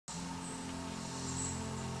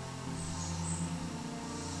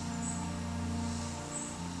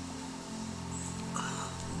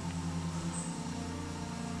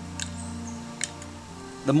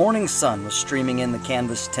The morning sun was streaming in the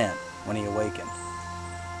canvas tent when he awakened.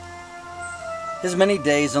 His many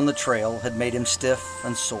days on the trail had made him stiff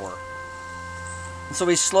and sore, and so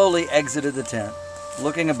he slowly exited the tent,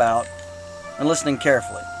 looking about and listening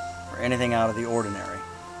carefully for anything out of the ordinary.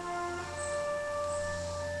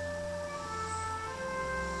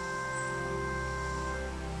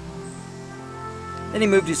 Then he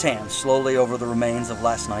moved his hand slowly over the remains of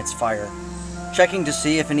last night's fire, checking to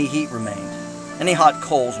see if any heat remained. Any hot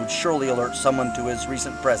coals would surely alert someone to his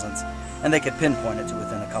recent presence, and they could pinpoint it to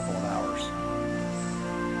within a couple of hours.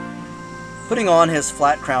 Putting on his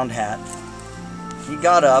flat-crowned hat, he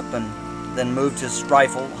got up and then moved his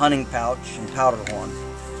rifle, hunting pouch, and powder horn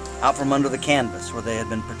out from under the canvas where they had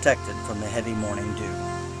been protected from the heavy morning dew.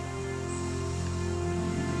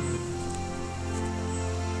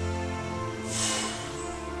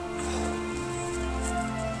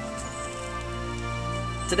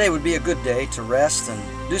 Today would be a good day to rest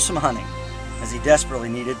and do some hunting, as he desperately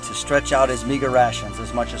needed to stretch out his meager rations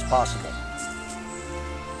as much as possible.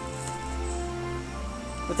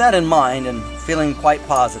 With that in mind, and feeling quite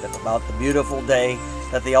positive about the beautiful day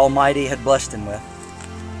that the Almighty had blessed him with,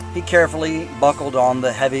 he carefully buckled on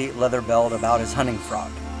the heavy leather belt about his hunting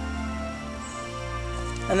frock,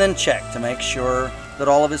 and then checked to make sure that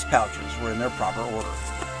all of his pouches were in their proper order.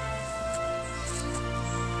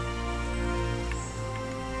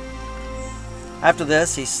 After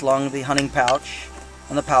this, he slung the hunting pouch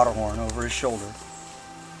and the powder horn over his shoulder,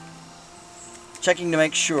 checking to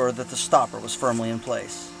make sure that the stopper was firmly in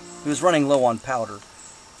place. He was running low on powder,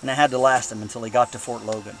 and it had to last him until he got to Fort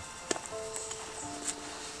Logan.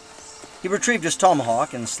 He retrieved his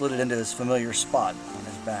tomahawk and slid it into his familiar spot on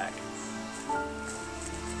his back.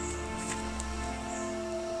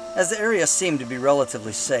 As the area seemed to be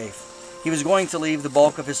relatively safe, he was going to leave the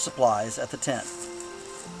bulk of his supplies at the tent,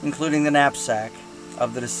 including the knapsack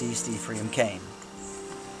of the deceased Ephraim Kane.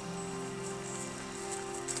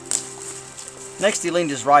 Next, he leaned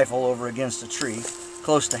his rifle over against a tree,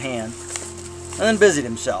 close to hand, and then busied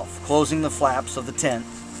himself, closing the flaps of the tent,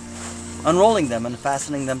 unrolling them and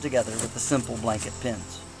fastening them together with the simple blanket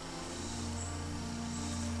pins.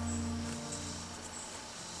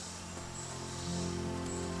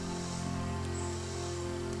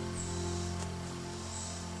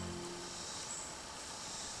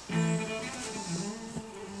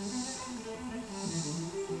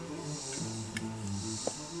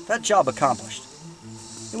 That job accomplished,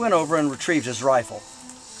 he went over and retrieved his rifle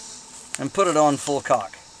and put it on full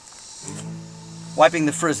cock, wiping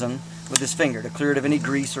the frizzen with his finger to clear it of any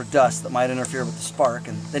grease or dust that might interfere with the spark,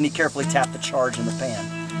 and then he carefully tapped the charge in the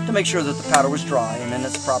pan to make sure that the powder was dry and in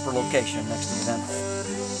its proper location next to the vent hole.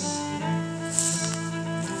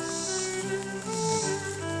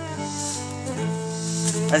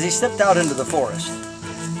 As he stepped out into the forest,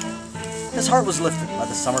 his heart was lifted by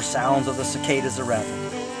the summer sounds of the cicadas around him.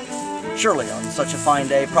 Surely on such a fine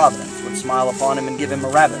day, Providence would smile upon him and give him a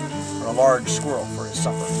rabbit or a large squirrel for his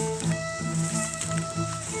supper.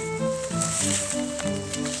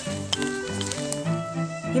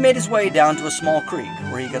 He made his way down to a small creek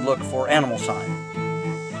where he could look for animal sign.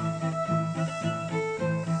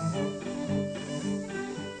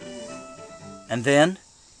 And then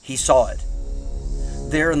he saw it.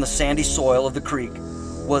 There in the sandy soil of the creek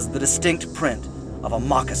was the distinct print of a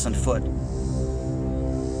moccasined foot,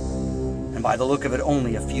 and by the look of it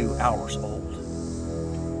only a few hours old.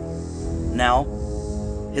 Now,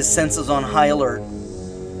 his senses on high alert,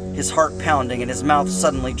 his heart pounding and his mouth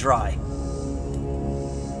suddenly dry,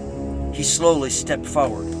 he slowly stepped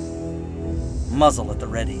forward, muzzle at the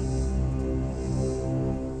ready.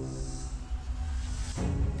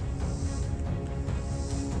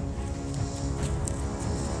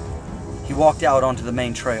 He walked out onto the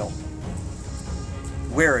main trail,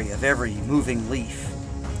 wary of every moving leaf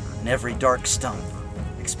and every dark stump,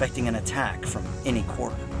 expecting an attack from any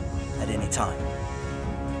quarter at any time.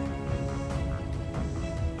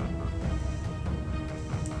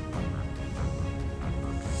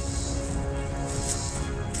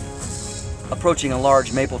 Approaching a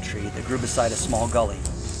large maple tree that grew beside a small gully,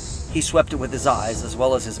 he swept it with his eyes as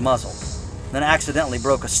well as his muzzle, then accidentally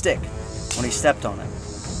broke a stick when he stepped on it.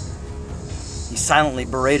 He silently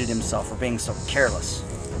berated himself for being so careless.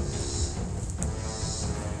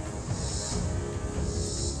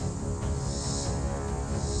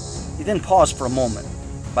 He then paused for a moment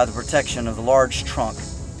by the protection of the large trunk,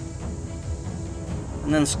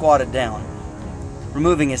 and then squatted down,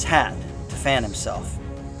 removing his hat to fan himself.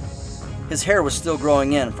 His hair was still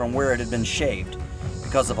growing in from where it had been shaved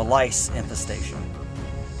because of a lice infestation.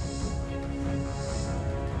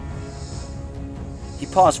 He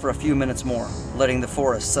paused for a few minutes more, letting the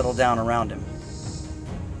forest settle down around him.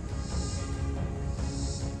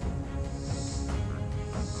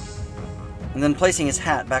 And then placing his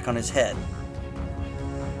hat back on his head,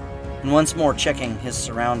 and once more checking his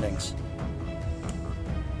surroundings.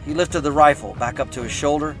 He lifted the rifle back up to his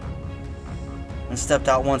shoulder and stepped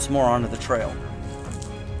out once more onto the trail.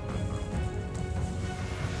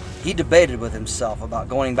 He debated with himself about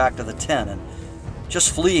going back to the tent and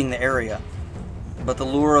just fleeing the area, but the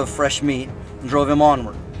lure of fresh meat drove him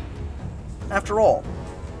onward. After all,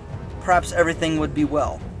 perhaps everything would be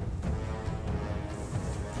well.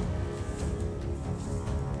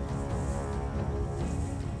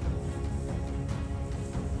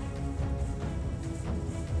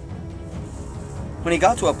 When he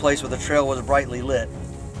got to a place where the trail was brightly lit,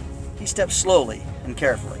 he stepped slowly and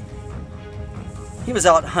carefully. He was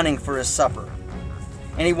out hunting for his supper,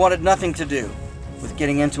 and he wanted nothing to do with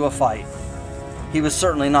getting into a fight. He was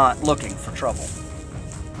certainly not looking for trouble.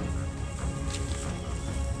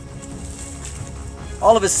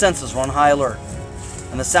 All of his senses were on high alert,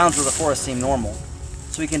 and the sounds of the forest seemed normal,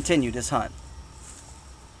 so he continued his hunt.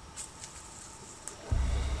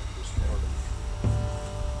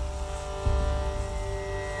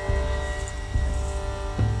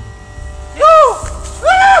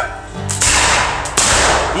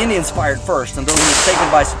 The Indians fired first, and though he was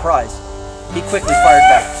taken by surprise, he quickly fired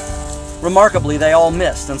back. Remarkably, they all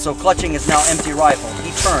missed, and so clutching his now empty rifle,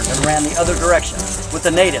 he turned and ran the other direction, with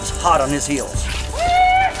the natives hot on his heels.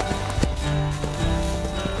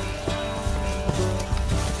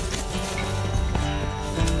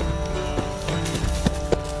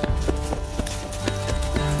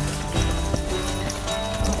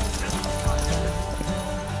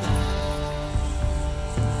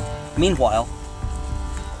 Meanwhile,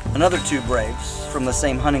 another two braves from the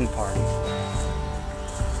same hunting party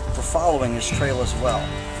were following his trail as well.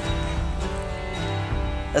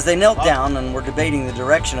 As they knelt down and were debating the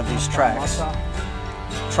direction of these tracks,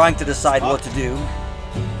 trying to decide what to do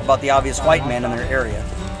about the obvious white man in their area,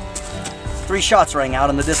 3 shots rang out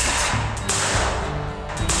in the distance.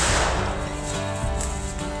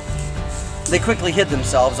 They quickly hid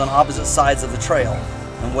themselves on opposite sides of the trail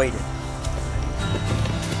and waited.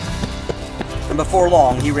 And before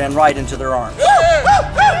long, he ran right into their arms.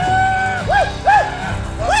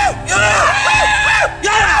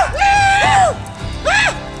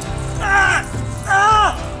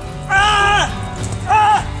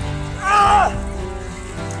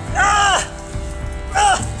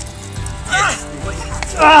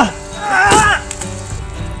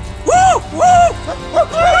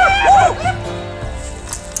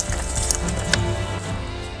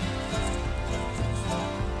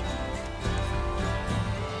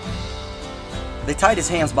 They tied his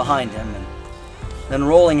hands behind him, and then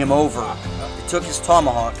rolling him over, they took his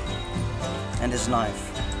tomahawk and his knife.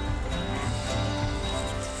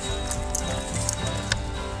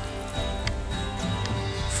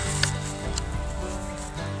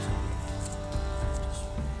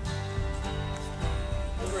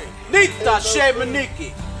 Nita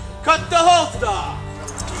Shemaniki, cut the holster.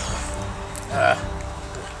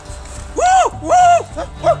 Woo! Woo!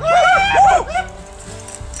 Woo!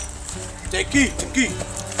 Take it, take it.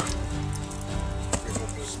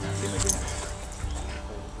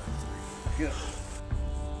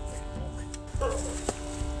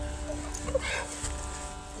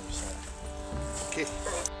 Okay.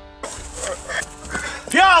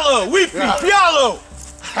 Pialo, whippy, pialo.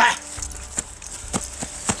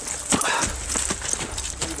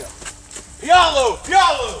 Pialo,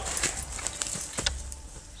 pialo.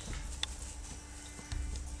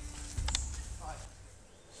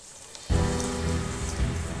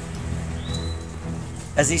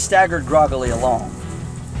 As he staggered groggily along,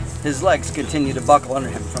 his legs continued to buckle under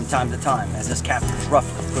him from time to time as his captors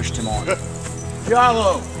roughly pushed him on.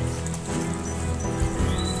 Pialo.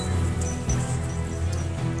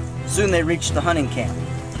 Soon they reached the hunting camp,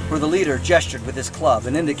 where the leader gestured with his club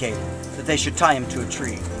and indicated that they should tie him to a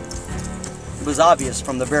tree. It was obvious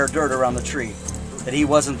from the bare dirt around the tree that he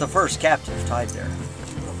wasn't the first captive tied there.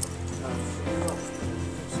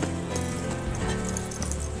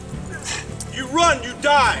 You run, you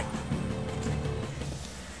die.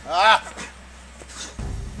 Ah.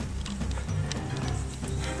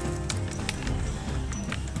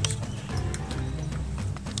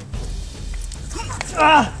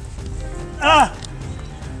 Ah. Ah.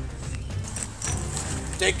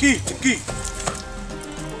 Take it, take it.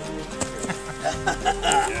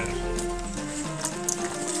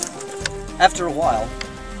 After a while,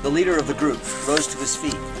 the leader of the group rose to his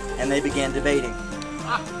feet and they began debating.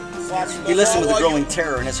 He listened with a growing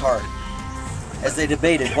terror in his heart. as they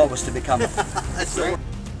debated what was to become of him.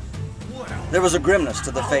 There was a grimness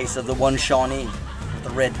to the face of the one Shawnee with the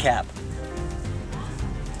red cap.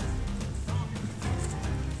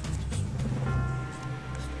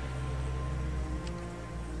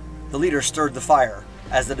 The leader stirred the fire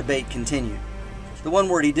as the debate continued. The one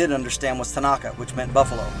word he did understand was Tanaka, which meant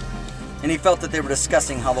buffalo, and he felt that they were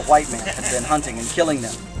discussing how the white man had been hunting and killing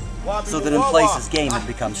them, so that in places game had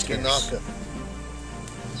become scarce.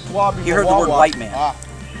 He heard the word white man,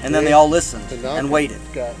 and then they all listened and waited,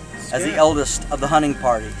 as the eldest of the hunting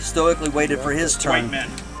party stoically waited for his turn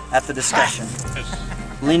at the discussion,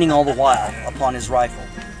 leaning all the while upon his rifle.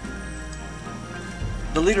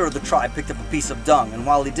 The leader of the tribe picked up a piece of dung, and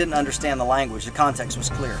while he didn't understand the language, the context was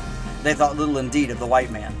clear. They thought little indeed of the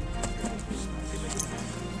white man.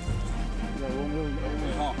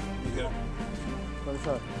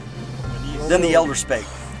 Then the elder spake.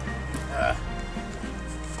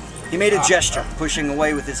 He made a gesture, pushing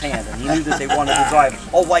away with his hand, and he knew that they wanted to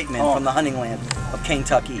drive all white men from the hunting land of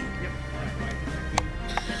Kentucky.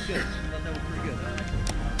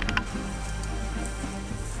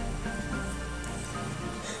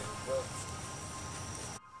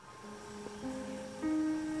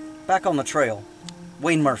 Back on the trail,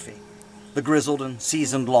 Wayne Murphy, the grizzled and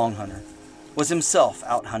seasoned long hunter, was himself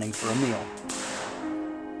out hunting for a meal.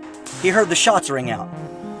 He heard the shots ring out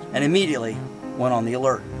and immediately went on the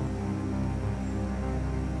alert.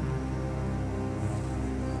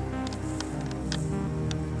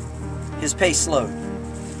 His pace slowed,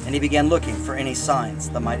 and he began looking for any signs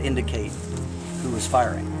that might indicate who was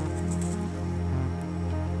firing.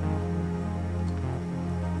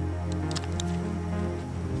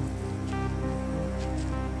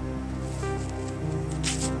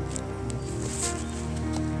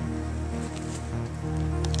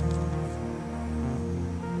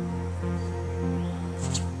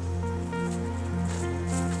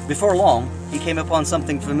 Before long, he came upon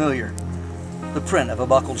something familiar, the print of a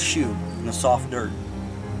buckled shoe in the soft dirt.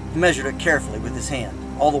 He measured it carefully with his hand,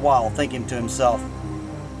 all the while thinking to himself,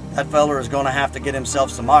 that feller is going to have to get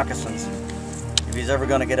himself some moccasins if he's ever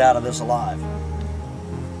going to get out of this alive.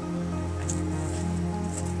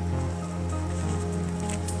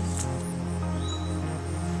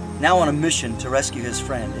 Now on a mission to rescue his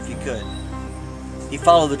friend, if he could, he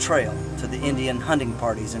followed the trail to the Indian hunting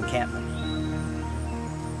party's encampment,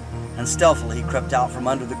 and stealthily he crept out from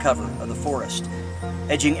under the cover of the forest,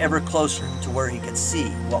 edging ever closer to where he could see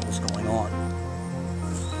what was going on.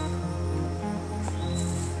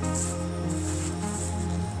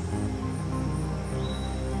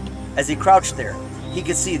 As he crouched there, he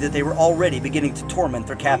could see that they were already beginning to torment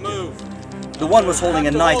their captive. The one was holding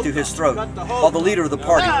a knife to his throat, while the leader of the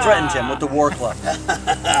party threatened him with the war club.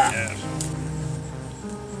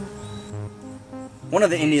 One of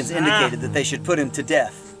the Indians indicated that they should put him to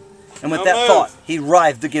death, and with that thought, he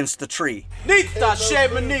writhed against the tree.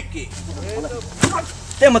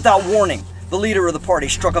 Then without warning, the leader of the party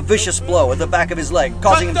struck a vicious blow at the back of his leg,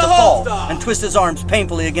 causing him to fall and twist his arms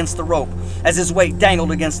painfully against the rope as his weight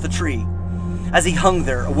dangled against the tree. As he hung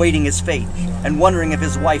there, awaiting his fate, and wondering if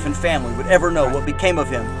his wife and family would ever know what became of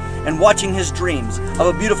him, and watching his dreams of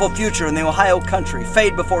a beautiful future in the Ohio country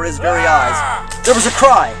fade before his very eyes, there was a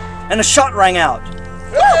cry, and a shot rang out.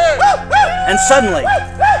 And suddenly,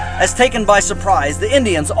 as taken by surprise, the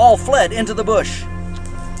Indians all fled into the bush.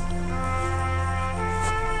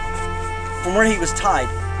 From where he was tied,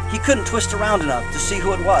 he couldn't twist around enough to see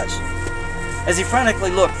who it was. As he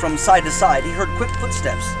frantically looked from side to side, he heard quick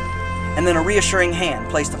footsteps, and then a reassuring hand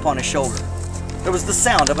placed upon his shoulder. There was the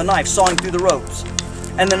sound of a knife sawing through the ropes,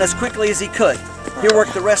 and then as quickly as he could, he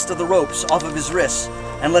worked the rest of the ropes off of his wrists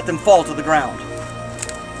and let them fall to the ground.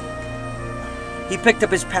 He picked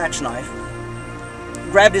up his patch knife,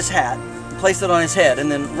 grabbed his hat, placed it on his head,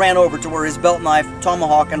 and then ran over to where his belt knife,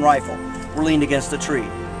 tomahawk, and rifle were leaned against a tree.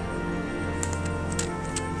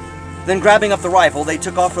 Then grabbing up the rifle, they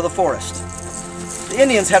took off for the forest. The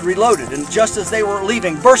Indians had reloaded, and just as they were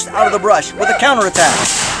leaving, burst out of the brush with a counterattack.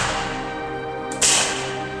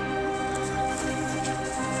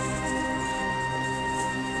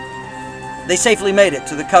 They safely made it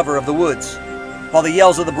to the cover of the woods, while the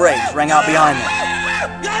yells of the braves rang out behind them.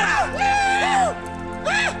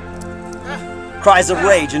 Cries of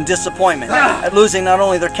rage and disappointment at losing not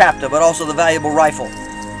only their captive, but also the valuable rifle.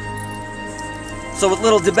 So with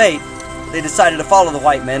little debate, they decided to follow the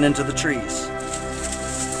white men into the trees.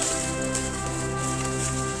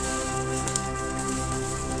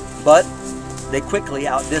 But they quickly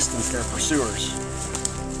outdistanced their pursuers,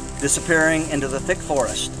 disappearing into the thick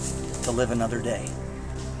forest to live another day.